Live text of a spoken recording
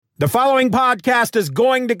The following podcast is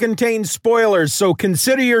going to contain spoilers, so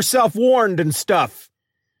consider yourself warned and stuff.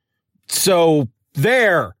 So,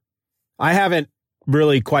 there. I haven't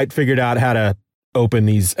really quite figured out how to open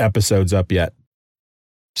these episodes up yet.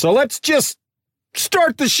 So let's just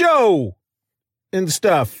start the show and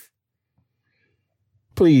stuff.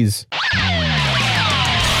 Please.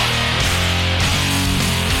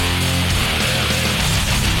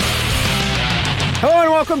 Hello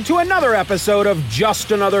and welcome to another episode of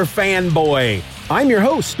Just Another Fanboy. I'm your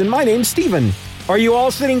host and my name's Steven. Are you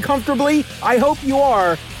all sitting comfortably? I hope you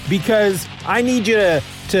are, because I need you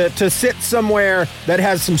to sit somewhere that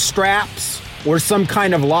has some straps or some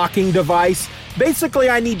kind of locking device.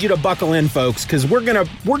 Basically, I need you to buckle in, folks, because we're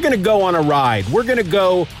gonna go on a ride. We're gonna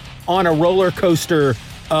go on a roller coaster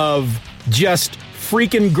of just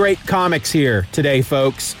freaking great comics here today,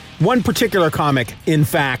 folks. One particular comic, in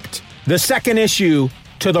fact. The second issue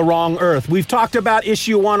to The Wrong Earth. We've talked about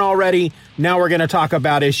issue 1 already. Now we're going to talk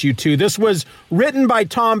about issue 2. This was written by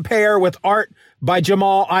Tom Peyer with art by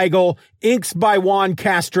Jamal Igle, inks by Juan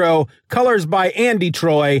Castro, colors by Andy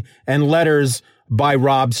Troy, and letters by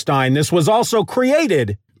Rob Stein. This was also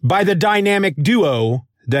created by the dynamic duo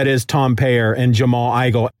that is Tom Peyer and Jamal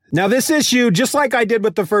Igle. Now, this issue, just like I did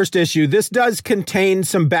with the first issue, this does contain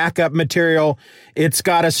some backup material. It's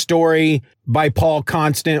got a story by Paul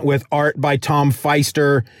Constant with art by Tom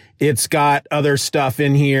Feister. It's got other stuff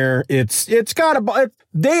in here.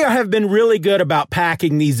 They have been really good about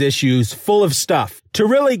packing these issues full of stuff to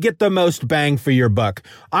really get the most bang for your buck.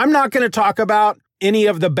 I'm not going to talk about any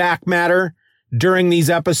of the back matter during these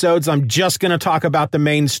episodes. I'm just going to talk about the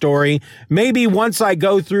main story. Maybe once I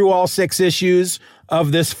go through all 6 issues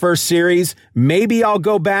of this first series, maybe I'll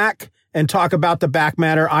go back and talk about the back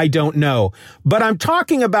matter. I don't know. But I'm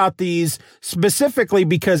talking about these specifically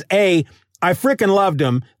because A, I freaking loved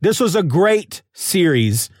them. This was a great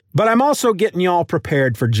series. But I'm also getting y'all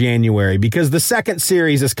prepared for January because the second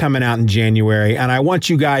series is coming out in January and I want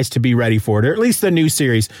you guys to be ready for it, or at least the new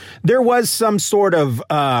series. There was some sort of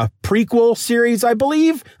prequel series, I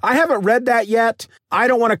believe. I haven't read that yet. I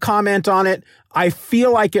don't want to comment on it. I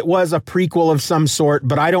feel like it was a prequel of some sort,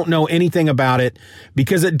 but I don't know anything about it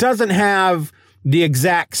because it doesn't have the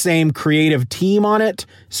exact same creative team on it.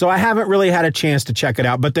 So I haven't really had a chance to check it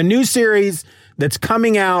out. But the new series that's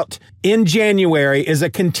coming out in January is a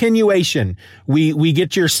continuation. We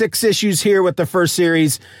get your 6 issues here with the first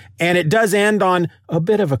series, and it does end on a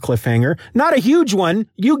bit of a cliffhanger. Not a huge one.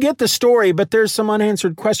 You get the story, but there's some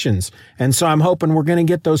unanswered questions. And so I'm hoping we're going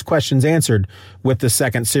to get those questions answered with the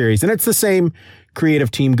second series. And it's the same creative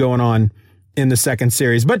team going on in the second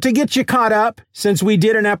series. But to get you caught up, since we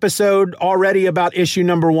did an episode already about issue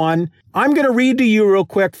number 1, I'm going to read to you real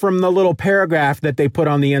quick from the little paragraph that they put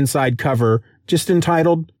on the inside cover, just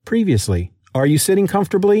entitled Previously. Are you sitting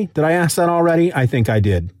comfortably? Did I ask that already? I think I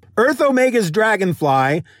did. Earth Omega's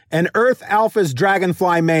Dragonfly and Earth Alpha's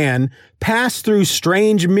Dragonfly Man pass through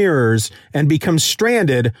strange mirrors and become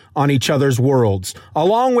stranded on each other's worlds,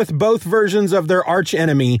 along with both versions of their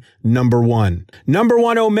archenemy, Number 1. Number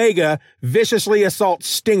 1 Omega viciously assaults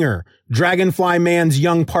Stinger, Dragonfly Man's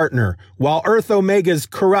young partner, while Earth Omega's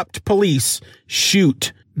corrupt police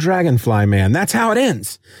shoot Dragonfly Man. That's how it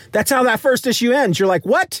ends. That's how that first issue ends. You're like,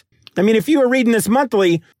 what? I mean, if you were reading this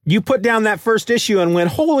monthly, you put down that first issue and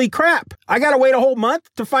went, holy crap, I got to wait a whole month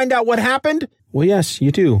to find out what happened? Well, yes, you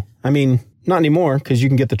do. I mean, not anymore because you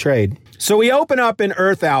can get the trade. So we open up in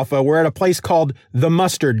Earth Alpha. We're at a place called the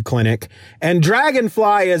Mustard Clinic, and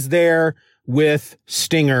Dragonfly is there with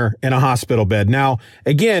Stinger in a hospital bed. Now,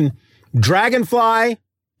 again, Dragonfly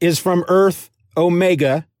is from Earth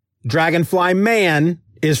Omega. Dragonfly Man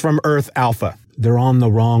is from Earth Alpha. They're on the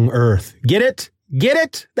wrong Earth. Get it? Get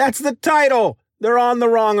it? That's the title. They're on the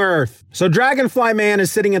wrong Earth. So Dragonfly Man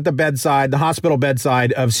is sitting at the bedside, the hospital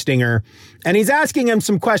bedside of Stinger, and he's asking him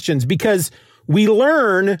some questions because we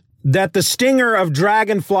learn that the Stinger of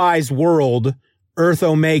Dragonfly's world, Earth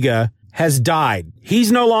Omega, has died.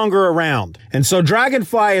 He's no longer around. And so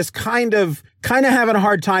Dragonfly is kind of having a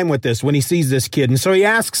hard time with this when he sees this kid. And so he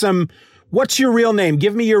asks him, what's your real name?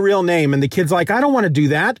 Give me your real name. And the kid's like, I don't want to do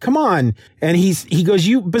that. Come on. And he goes,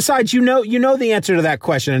 besides, you know the answer to that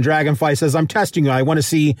question. And Dragonfly says, I'm testing you. I want to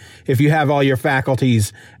see if you have all your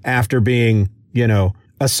faculties after being,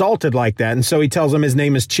 assaulted like that. And so he tells him his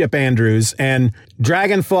name is Chip Andrews, and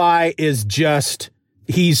Dragonfly is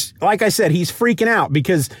like I said, he's freaking out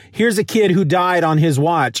because here's a kid who died on his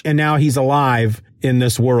watch and now he's alive in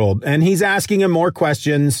this world. And he's asking him more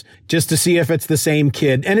questions just to see if it's the same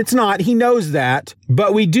kid. And it's not. He knows that.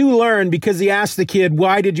 But we do learn because he asks the kid,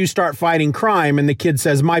 why did you start fighting crime? And the kid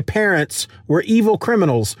says, my parents were evil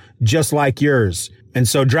criminals just like yours. And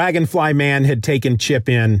so Dragonfly Man had taken Chip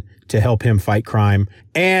in to help him fight crime.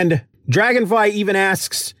 And Dragonfly even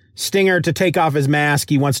asks Stinger to take off his mask.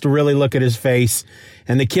 He wants to really look at his face.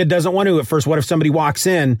 And the kid doesn't want to at first. What if somebody walks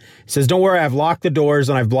in? He says, don't worry, I've locked the doors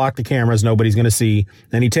and I've blocked the cameras. Nobody's going to see.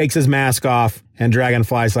 Then he takes his mask off and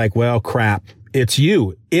Dragonfly's like, well, crap. It's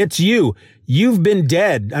you. It's you. You've been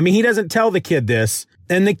dead. I mean, he doesn't tell the kid this.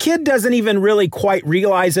 And the kid doesn't even really quite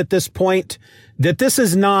realize at this point that this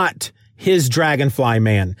is not his Dragonfly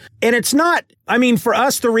Man. And it's not, I mean, for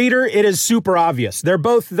us, the reader, it is super obvious. Their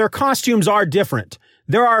costumes are different.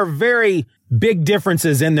 There are very big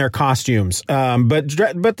differences in their costumes. But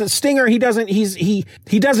the Stinger, he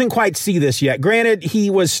doesn't quite see this yet. Granted, he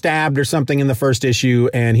was stabbed or something in the first issue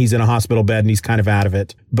and he's in a hospital bed and he's kind of out of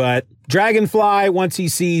it. But Dragonfly, once he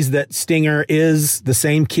sees that Stinger is the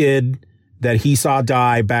same kid that he saw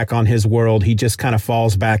die back on his world, he just kind of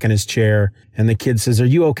falls back in his chair. And the kid says, are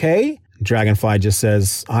you okay? Dragonfly just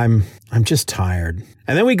says, I'm just tired.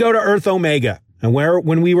 And then we go to Earth Omega. And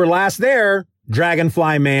when we were last there,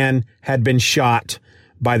 Dragonfly Man had been shot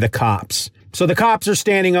by the cops. So the cops are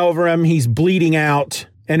standing over him. He's bleeding out.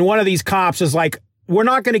 And one of these cops is like, we're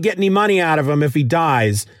not going to get any money out of him if he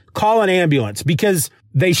dies. Call an ambulance, because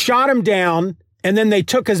they shot him down and then they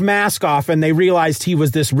took his mask off and they realized he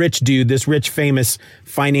was this rich dude, this rich, famous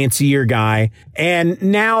financier guy. And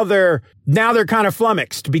now they're kind of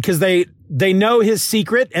flummoxed because they know his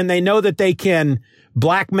secret and they know that they can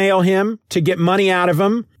blackmail him to get money out of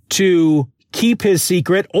him, to keep his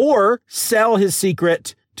secret or sell his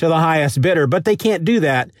secret to the highest bidder. But they can't do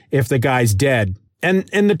that if the guy's dead.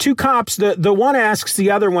 And the two cops, the one asks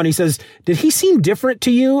the other one, he says, did he seem different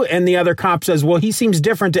to you? And the other cop says, well, he seems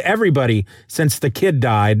different to everybody since the kid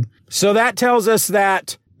died. So that tells us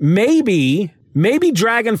that maybe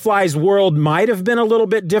Dragonfly's world might have been a little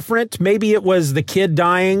bit different. Maybe it was the kid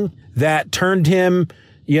dying that turned him,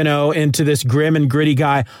 into this grim and gritty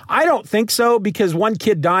guy. I don't think so, because one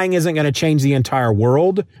kid dying isn't going to change the entire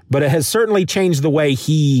world, but it has certainly changed the way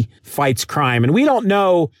he fights crime. And we don't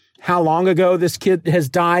know how long ago this kid has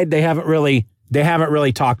died. They haven't really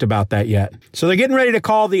talked about that yet. So they're getting ready to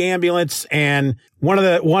call the ambulance, and one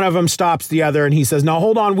of them stops the other, and he says, no,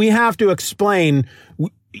 hold on. We have to explain,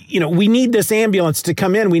 we need this ambulance to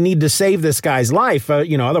come in. We need to save this guy's life.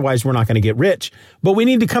 Otherwise we're not going to get rich, but we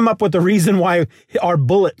need to come up with the reason why our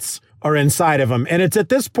bullets are inside of him. And it's at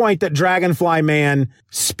this point that Dragonfly Man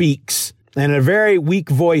speaks, and in a very weak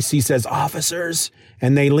voice, he says, officers,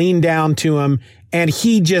 and they lean down to him, and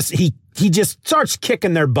he just starts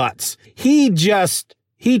kicking their butts. He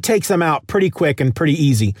takes them out pretty quick and pretty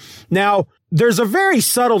easy. Now, there's a very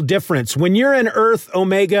subtle difference when you're in Earth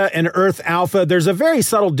Omega and Earth Alpha. There's a very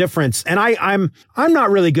subtle difference. And I'm not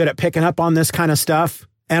really good at picking up on this kind of stuff,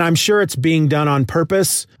 and I'm sure it's being done on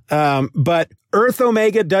purpose. But Earth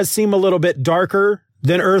Omega does seem a little bit darker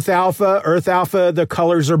than Earth Alpha. Earth Alpha, the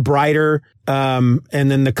colors are brighter. And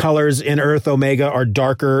then the colors in Earth Omega are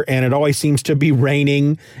darker, and it always seems to be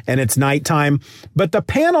raining and it's nighttime. But the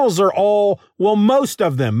panels are most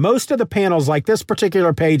of the panels, like this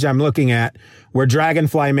particular page I'm looking at where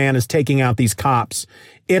Dragonfly Man is taking out these cops,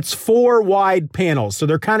 it's 4 wide panels. So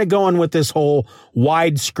they're kind of going with this whole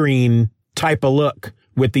widescreen type of look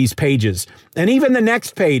with these pages. And even the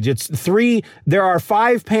next page, there are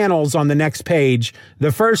 5 panels on the next page.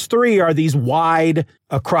 The first 3 are these wide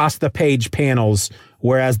across the page panels,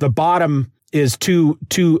 whereas the bottom is two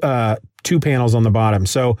panels on the bottom.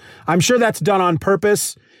 So I'm sure that's done on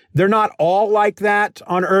purpose. They're not all like that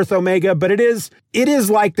on Earth Omega, but it is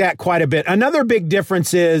like that quite a bit. Another big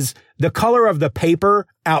difference is the color of the paper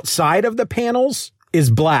outside of the panels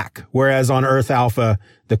is black, whereas on Earth Alpha,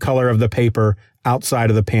 the color of the paper outside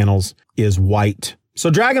of the panels is white. So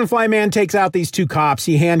Dragonfly Man takes out these 2 cops.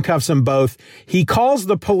 He handcuffs them both. He calls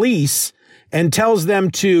the police and tells them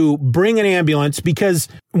to bring an ambulance, because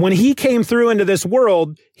when he came through into this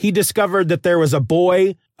world, he discovered that there was a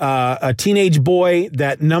boy, a teenage boy,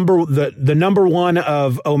 that the number 1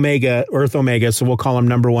 of Omega, Earth Omega, so we'll call him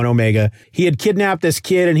number 1 Omega. He had kidnapped this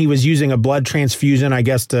kid, and he was using a blood transfusion, I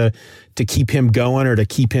guess, to keep him going, or to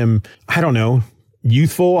keep him, I don't know,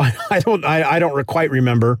 youthful. I don't quite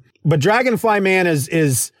remember. But Dragonfly Man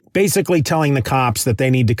is basically telling the cops that they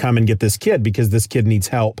need to come and get this kid because this kid needs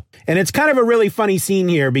help. And it's kind of a really funny scene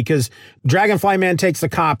here, because Dragonfly Man takes the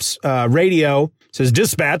cops' radio, says,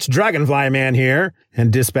 dispatch, Dragonfly Man here.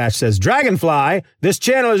 And dispatch says, Dragonfly, this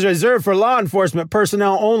channel is reserved for law enforcement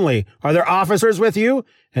personnel only. Are there officers with you?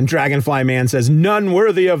 And Dragonfly Man says, none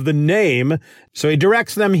worthy of the name. So he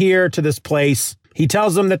directs them here to this place. He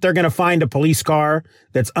tells them that they're going to find a police car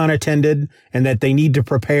that's unattended and that they need to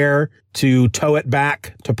prepare to tow it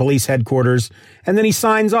back to police headquarters. And then he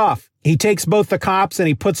signs off. He takes both the cops and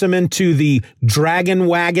he puts them into the Dragon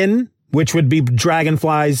Wagon, which would be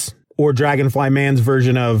Dragonfly's or Dragonfly Man's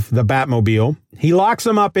version of the Batmobile. He locks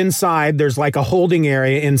them up inside. There's like a holding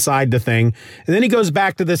area inside the thing. And then he goes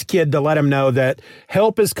back to this kid to let him know that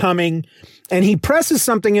help is coming. And he presses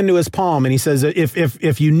something into his palm and he says,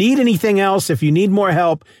 if you need anything else, if you need more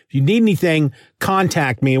help, if you need anything,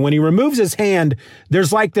 contact me. And when he removes his hand,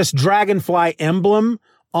 there's like this dragonfly emblem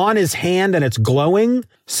on his hand and it's glowing.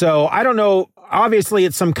 So I don't know. Obviously,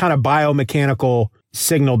 it's some kind of biomechanical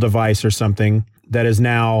signal device or something that has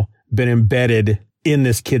now been embedded in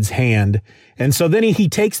this kid's hand. And so then he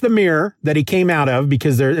takes the mirror that he came out of,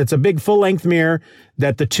 because it's a big full-length mirror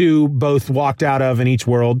that the two both walked out of in each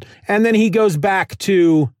world. And then he goes back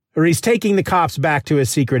he's taking the cops back to his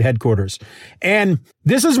secret headquarters. And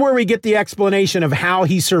this is where we get the explanation of how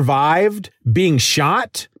he survived being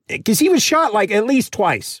shot, because he was shot like at least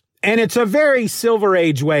twice. And it's a very Silver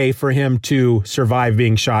Age way for him to survive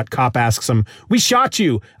being shot. Cop asks him, "We shot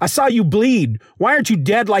you. I saw you bleed. Why aren't you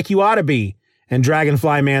dead like you ought to be?" And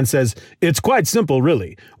Dragonfly Man says, "It's quite simple,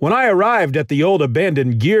 really. When I arrived at the old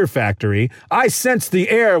abandoned gear factory, I sensed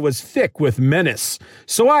the air was thick with menace.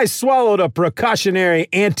 So I swallowed a precautionary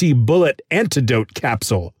anti-bullet antidote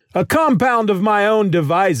capsule. A compound of my own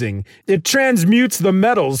devising. It transmutes the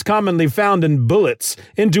metals commonly found in bullets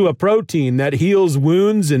into a protein that heals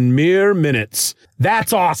wounds in mere minutes."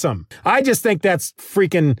 That's awesome. I just think that's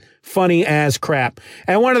freaking funny as crap.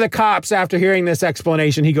 And one of the cops, after hearing this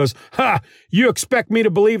explanation, he goes, "Ha, you expect me to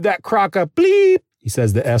believe that crock of bleep?" He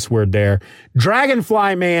says the S word there.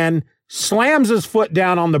 Dragonfly Man slams his foot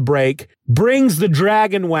down on the brake, brings the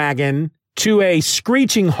Dragon Wagon to a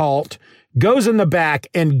screeching halt, goes in the back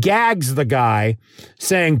and gags the guy,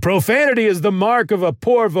 saying, "Profanity is the mark of a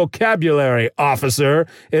poor vocabulary, officer.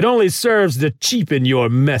 It only serves to cheapen your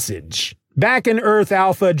message." Back in Earth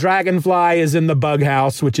Alpha, Dragonfly is in the Bug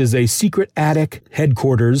House, which is a secret attic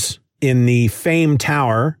headquarters in the Fame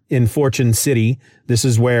Tower in Fortune City. This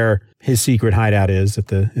is where his secret hideout is,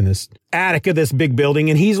 in this attic of this big building.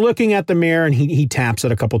 And he's looking at the mirror and he taps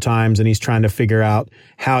it a couple times and he's trying to figure out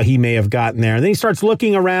how he may have gotten there. And then he starts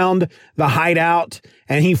looking around the hideout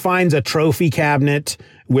and he finds a trophy cabinet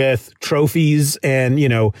with trophies and,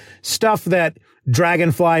 stuff that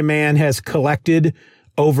Dragonfly Man has collected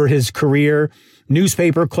over his career,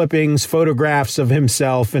 newspaper clippings, photographs of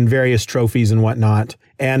himself and various trophies and whatnot.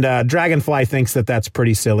 And Dragonfly thinks that that's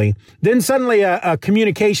pretty silly. Then suddenly a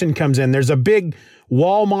communication comes in. There's a big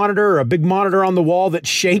wall monitor, or a big monitor on the wall that's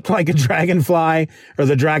shaped like a dragonfly, or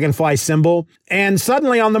the dragonfly symbol. And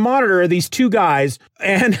suddenly on the monitor are these two guys,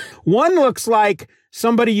 and one looks like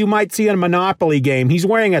somebody you might see in a Monopoly game. He's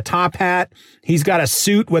wearing a top hat. He's got a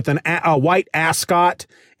suit with a white ascot,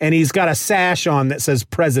 and he's got a sash on that says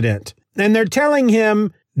President. And they're telling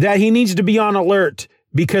him that he needs to be on alert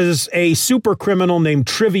because a super criminal named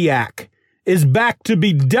Triviak is back to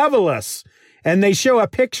be devilous. And they show a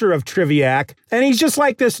picture of Triviak, and he's just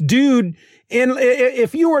like this dude.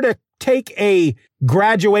 If you were to take a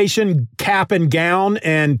graduation cap and gown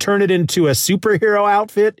and turn it into a superhero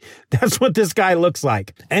outfit, that's what this guy looks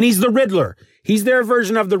like. And he's the Riddler. He's their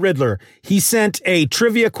version of the Riddler. He sent a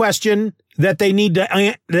trivia question that they need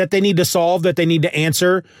to solve, that they need to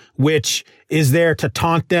answer, which is there to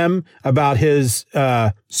taunt them about his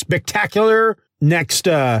spectacular next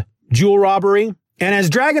jewel robbery. And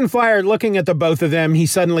as Dragonfly are looking at the both of them, he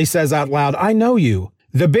suddenly says out loud, "I know you.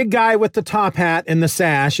 The big guy with the top hat and the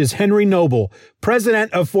sash is Henry Noble,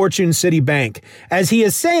 president of Fortune City Bank." As he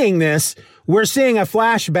is saying this, we're seeing a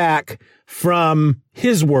flashback from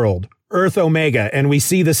his world, Earth Omega, and we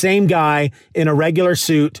see the same guy in a regular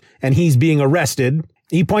suit, and he's being arrested.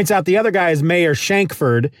 He points out the other guy is Mayor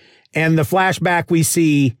Shankford, and the flashback we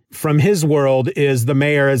see from his world is the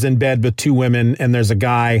mayor is in bed with two women, and there's a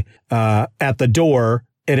guy at the door,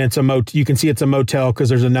 and it's you can see it's a motel because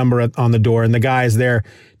there's a number on the door, and the guy is there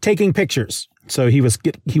taking pictures. So he was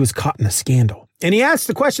caught in a scandal. And he asks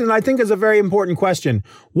the question that I think is a very important question.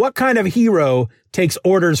 What kind of hero takes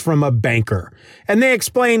orders from a banker? And they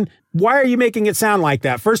explain, why are you making it sound like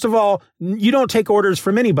that? First of all, you don't take orders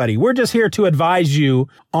from anybody. We're just here to advise you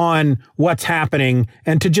on what's happening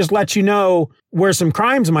and to just let you know where some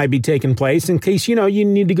crimes might be taking place in case, you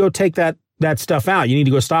need to go take that stuff out. You need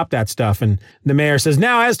to go stop that stuff. And the mayor says,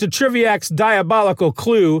 "Now, as to Triviak's diabolical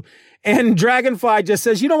clue," and Dragonfly just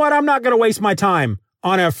says, "You know what? I'm not going to waste my time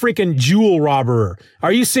on a freaking jewel robber.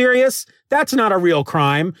 Are you serious? That's not a real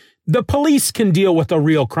crime. The police can deal with a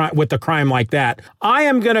real crime, with a crime like that. I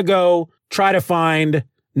am going to go try to find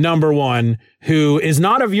number one, who is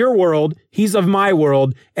not of your world. He's of my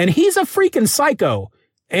world, and he's a freaking psycho,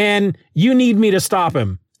 and you need me to stop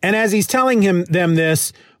him. And as he's telling them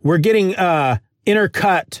this, we're getting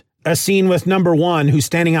intercut a scene with number one, who's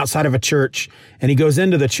standing outside of a church, and he goes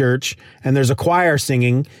into the church and there's a choir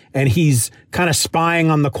singing, and he's kind of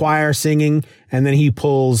spying on the choir singing. And then he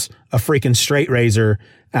pulls a freaking straight razor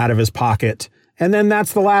out of his pocket. And then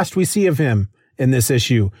that's the last we see of him in this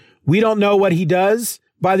issue. We don't know what he does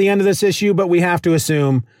by the end of this issue, but we have to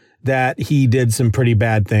assume that he did some pretty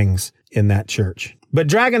bad things in that church. But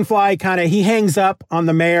Dragonfly he hangs up on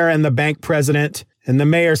the mayor and the bank president. And the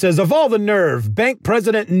mayor says, "Of all the nerve, Bank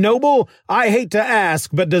President Noble, I hate to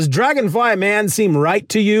ask, but does Dragonfly Man seem right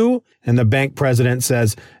to you?" And the bank president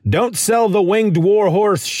says, "Don't sell the winged war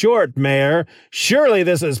horse short, Mayor. Surely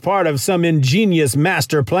this is part of some ingenious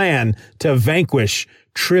master plan to vanquish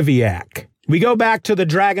Triviac." We go back to the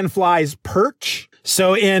Dragonfly's perch.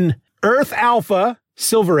 So in Earth Alpha,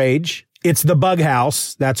 Silver Age, it's the bug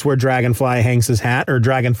house. That's where Dragonfly hangs his hat, or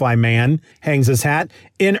Dragonfly Man hangs his hat.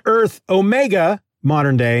 In Earth Omega,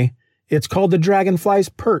 modern day, it's called the Dragonfly's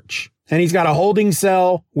perch. And he's got a holding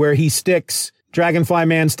cell where Dragonfly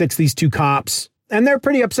Man sticks these two cops. And they're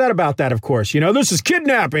pretty upset about that, of course. "This is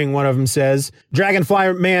kidnapping," one of them says.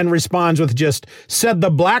 Dragonfly Man responds with just, "Said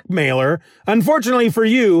the blackmailer. Unfortunately for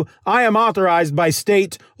you, I am authorized by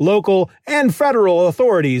state, local, and federal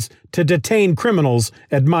authorities to detain criminals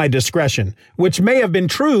at my discretion," which may have been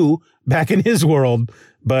true back in his world,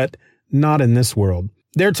 but not in this world.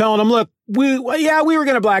 They're telling him, "Look, we were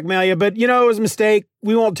going to blackmail you, but it was a mistake.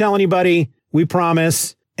 We won't tell anybody. We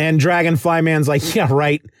promise." And Dragonfly Man's like, "Yeah,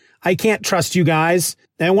 right. I can't trust you guys."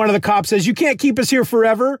 And one of the cops says, "You can't keep us here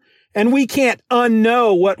forever, and we can't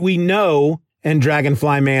unknow what we know." And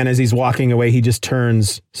Dragonfly Man, as he's walking away, he just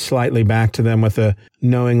turns slightly back to them with a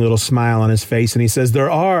knowing little smile on his face. And he says,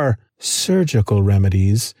 "There are surgical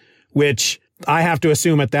remedies," which I have to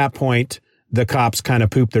assume at that point, the cops kind of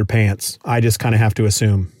poop their pants. I just kind of have to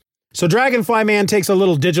assume. So Dragonfly Man takes a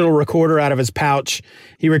little digital recorder out of his pouch.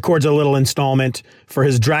 He records a little installment for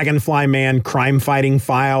his Dragonfly Man crime fighting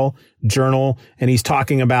file journal. And he's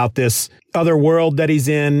talking about this other world that he's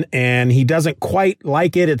in, and he doesn't quite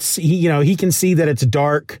like it. He can see that it's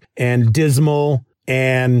dark and dismal,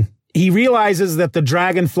 and he realizes that the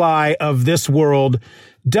Dragonfly of this world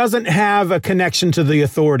doesn't have a connection to the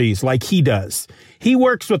authorities like he does. He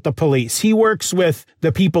works with the police. He works with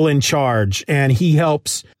the people in charge, and he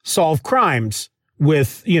helps solve crimes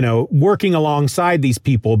with, working alongside these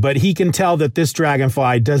people. But he can tell that this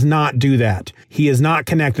Dragonfly does not do that. He is not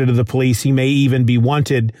connected to the police. He may even be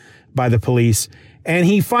wanted by the police. And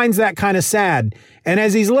he finds that kind of sad. And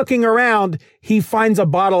as he's looking around, he finds a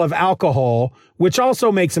bottle of alcohol, which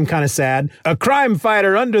also makes him kind of sad. "A crime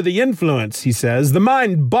fighter under the influence," he says. "The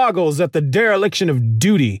mind boggles at the dereliction of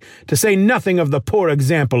duty, to say nothing of the poor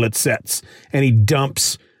example it sets." And he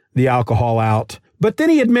dumps the alcohol out. But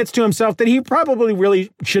then he admits to himself that he probably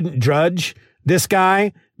really shouldn't judge this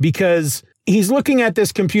guy, because he's looking at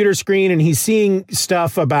this computer screen and he's seeing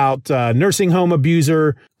stuff about nursing home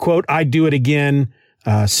abuser, quote, "I'd do it again."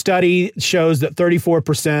 Study shows that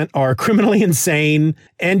 34% are criminally insane,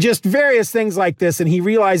 and just various things like this. And he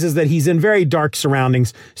realizes that he's in very dark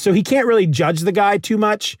surroundings, so he can't really judge the guy too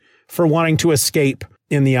much for wanting to escape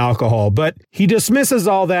in the alcohol. But he dismisses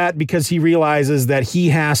all that because he realizes that he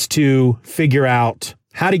has to figure out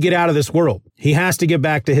how to get out of this world. He has to get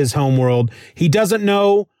back to his home world. He doesn't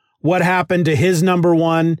know what happened to his number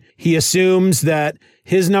one. He assumes that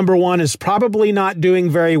his number one is probably not doing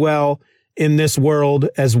very well in this world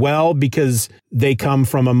as well, because they come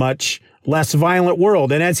from a much less violent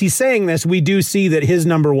world. And as he's saying this, we do see that his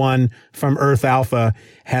number one from Earth Alpha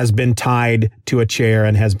has been tied to a chair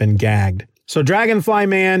and has been gagged. So Dragonfly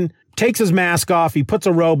Man takes his mask off. He puts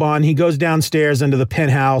a robe on. He goes downstairs into the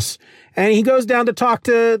penthouse, and he goes down to talk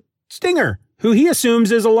to Stinger, who he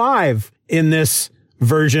assumes is alive in this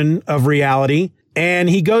version of reality. And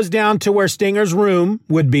he goes down to where Stinger's room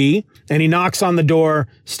would be, and he knocks on the door.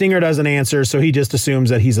 Stinger doesn't answer, so he just assumes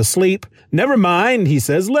that he's asleep. "Never mind," he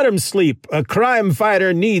says, "let him sleep. A crime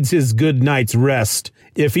fighter needs his good night's rest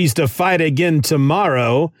if he's to fight again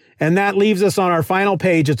tomorrow." And that leaves us on our final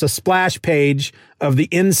page. It's a splash page of the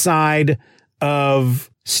inside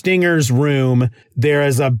of Stinger's room. There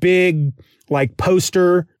is a big,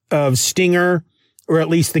 poster of Stinger, or at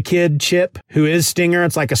least the kid, Chip, who is Stinger.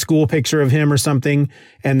 It's like a school picture of him or something.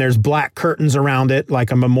 And there's black curtains around it,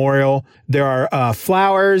 like a memorial. There are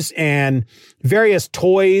flowers and various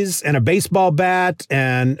toys and a baseball bat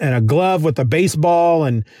and a glove with a baseball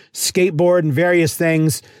and skateboard and various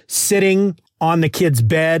things sitting on the kid's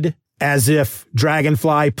bed. as if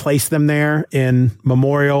Dragonfly placed them there in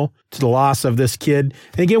memorial to the loss of this kid.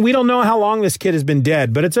 And again, we don't know how long this kid has been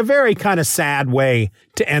dead, but it's a very kind of sad way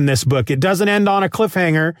to end this book. It doesn't end on a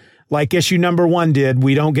cliffhanger like issue number 1 did.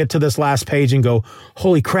 We don't get to this last page and go,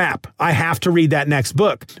 holy crap, I have to read that next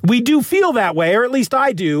book. We do feel that way, or at least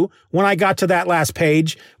I do when I got to that last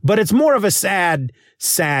page, but it's more of a sad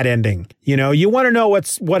ending. You know, you want to know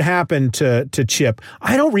what happened to Chip.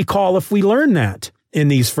 I don't recall if we learned that in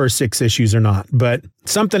these first 6 issues or not, but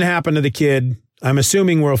something happened to the kid. I'm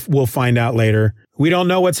assuming we'll find out later. We don't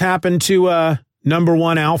know what's happened to number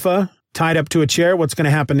 1 Alpha, tied up to a chair. What's going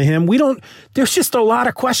to happen to him? There's just a lot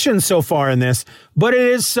of questions so far in this, but it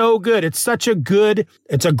is so good.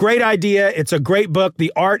 It's a great idea. It's a great book.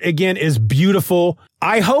 The art, again, is beautiful.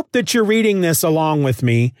 I hope that you're reading this along with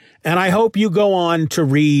me, and I hope you go on to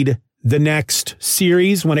read the next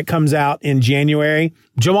series when it comes out in January.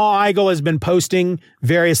 Jamal Igle has been posting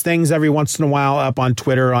various things every once in a while up on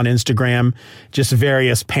Twitter, on Instagram, just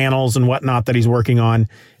various panels and whatnot that he's working on.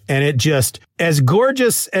 And it just, as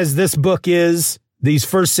gorgeous as this book is, these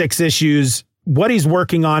first 6 issues, what he's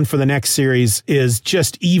working on for the next series is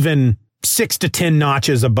just even 6 to 10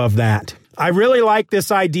 notches above that. I really like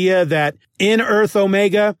this idea that in Earth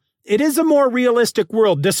Omega, it is a more realistic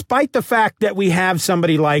world, despite the fact that we have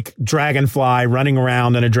somebody like Dragonfly running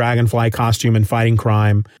around in a Dragonfly costume and fighting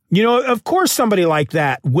crime. You know, of course, somebody like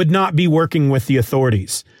that would not be working with the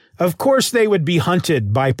authorities. Of course, they would be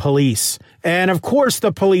hunted by police. And of course,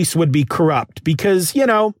 the police would be corrupt because, you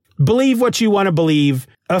know, believe what you want to believe.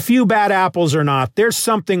 A few bad apples or not, there's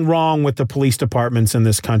something wrong with the police departments in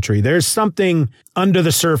this country. There's something under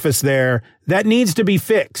the surface there that needs to be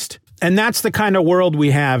fixed. And that's the kind of world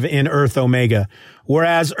we have in Earth Omega.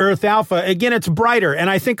 Whereas Earth Alpha, again, it's brighter. And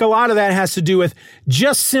I think a lot of that has to do with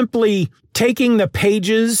just simply taking the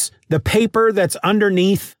pages, the paper that's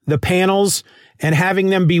underneath the panels, and having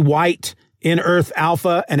them be white in Earth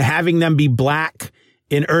Alpha and having them be black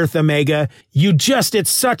in Earth Omega. It's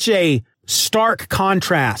such a stark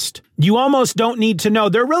contrast. You almost don't need to know.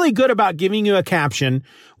 They're really good about giving you a caption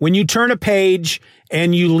when you turn a page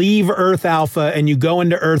and you leave Earth Alpha and you go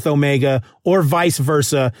into Earth Omega or vice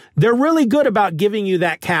versa. They're really good about giving you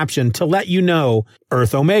that caption to let you know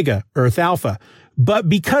Earth Omega, Earth Alpha. But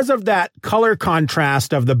because of that color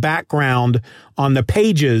contrast of the background on the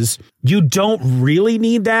pages, you don't really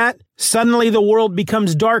need that. Suddenly the world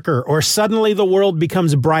becomes darker, or suddenly the world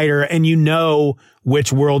becomes brighter, and you know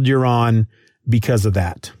which world you're on because of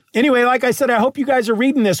that. Anyway, like I said, I hope you guys are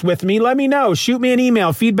reading this with me. Let me know. Shoot me an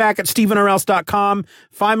email, feedback@stephenorelse.com.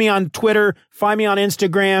 Find me on Twitter. Find me on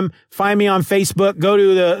Instagram. Find me on Facebook. Go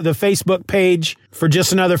to the Facebook page for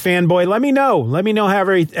Just Another Fanboy. Let me know. Let me know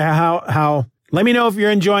let me know if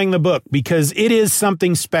you're enjoying the book, because it is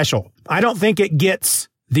something special. I don't think it gets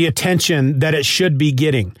the attention that it should be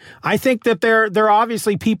getting. I think that there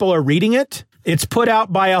obviously people are reading it. It's put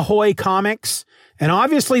out by Ahoy Comics. And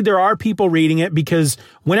obviously there are people reading it, because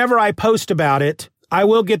whenever I post about it, I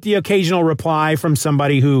will get the occasional reply from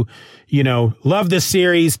somebody who, you know, love this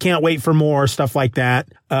series, can't wait for more, stuff like that.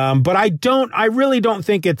 But I really don't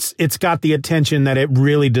think it's got the attention that it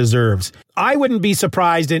really deserves. I wouldn't be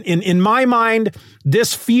surprised. In my mind,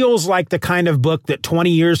 this feels like the kind of book that 20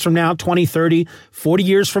 years from now, 20, 30, 40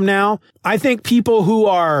 years from now, I think people who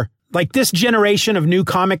are like this generation of new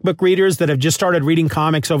comic book readers that have just started reading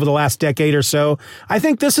comics over the last decade or so, I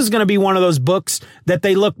think this is going to be one of those books that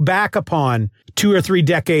they look back upon 2 or 3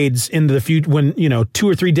 decades into the future, when, 2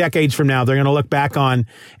 or 3 decades from now, they're going to look back on,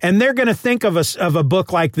 and they're going to think of a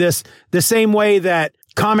book like this the same way that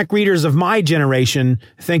comic readers of my generation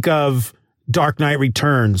think of Dark Knight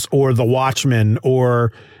Returns or The Watchmen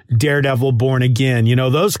or Daredevil Born Again.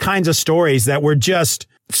 Those kinds of stories that were just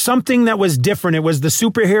something that was different. It was the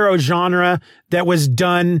superhero genre that was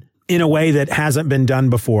done in a way that hasn't been done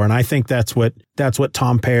before. And I think that's what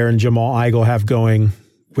Tom Peyer and Jamal Igle have going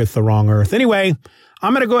with The Wrong Earth. Anyway,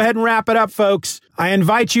 I'm going to go ahead and wrap it up, folks. I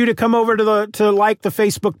invite you to come over to like the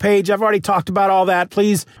Facebook page. I've already talked about all that.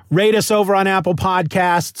 Please rate us over on Apple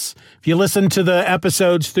Podcasts. If you listen to the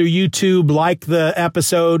episodes through YouTube, like the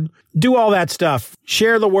episode, do all that stuff.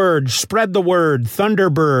 Share the word, spread the word,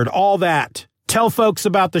 Thunderbird, all that. Tell folks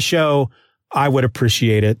about the show. I would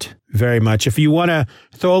appreciate it very much. If you want to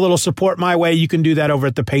throw a little support my way, you can do that over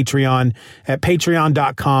at the Patreon at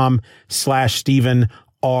patreon.com/Stephen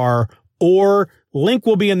R. Or link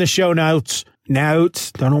will be in the show notes. Not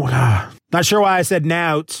sure why I said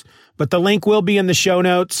notes, but the link will be in the show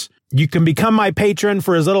notes. You can become my patron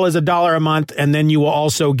for as little as $1 a month, and then you will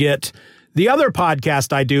also get the other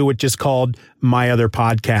podcast I do, which is called My Other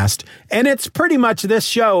Podcast. And it's pretty much this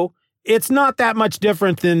show. It's not that much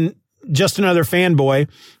different than Just Another Fanboy,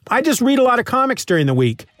 I just read a lot of comics during the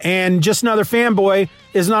week. And Just Another Fanboy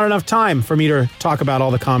is not enough time for me to talk about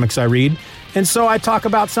all the comics I read. And so I talk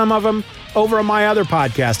about some of them over on my other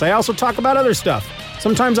podcast. I also talk about other stuff.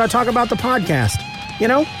 Sometimes I talk about the podcast, you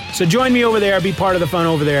know? So join me over there. Be part of the fun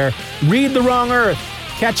over there. Read The Wrong Earth.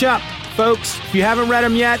 Catch up, folks. If you haven't read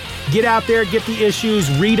them yet, get out there, get the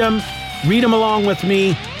issues, read them. Read them along with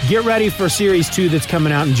me. Get ready for Series 2 that's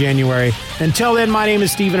coming out in January. Until then, my name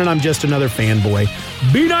is Steven, and I'm just another fanboy.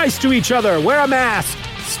 Be nice to each other. Wear a mask.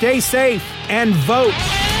 Stay safe. And vote.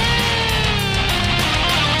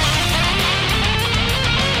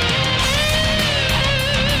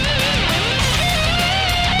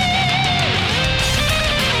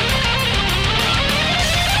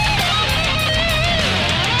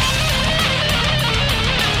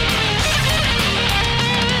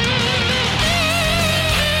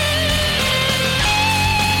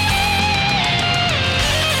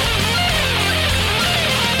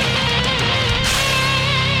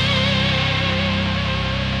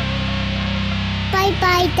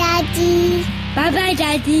 Bye-bye, Daddy. Bye-bye,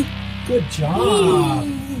 Daddy. Good job.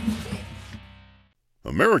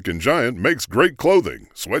 American Giant makes great clothing,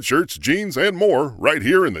 sweatshirts, jeans, and more right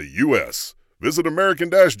here in the U.S. Visit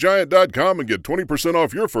American-Giant.com and get 20%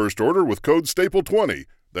 off your first order with code STAPLE20.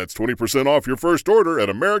 That's 20% off your first order at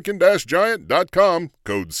American-Giant.com,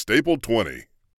 code STAPLE20.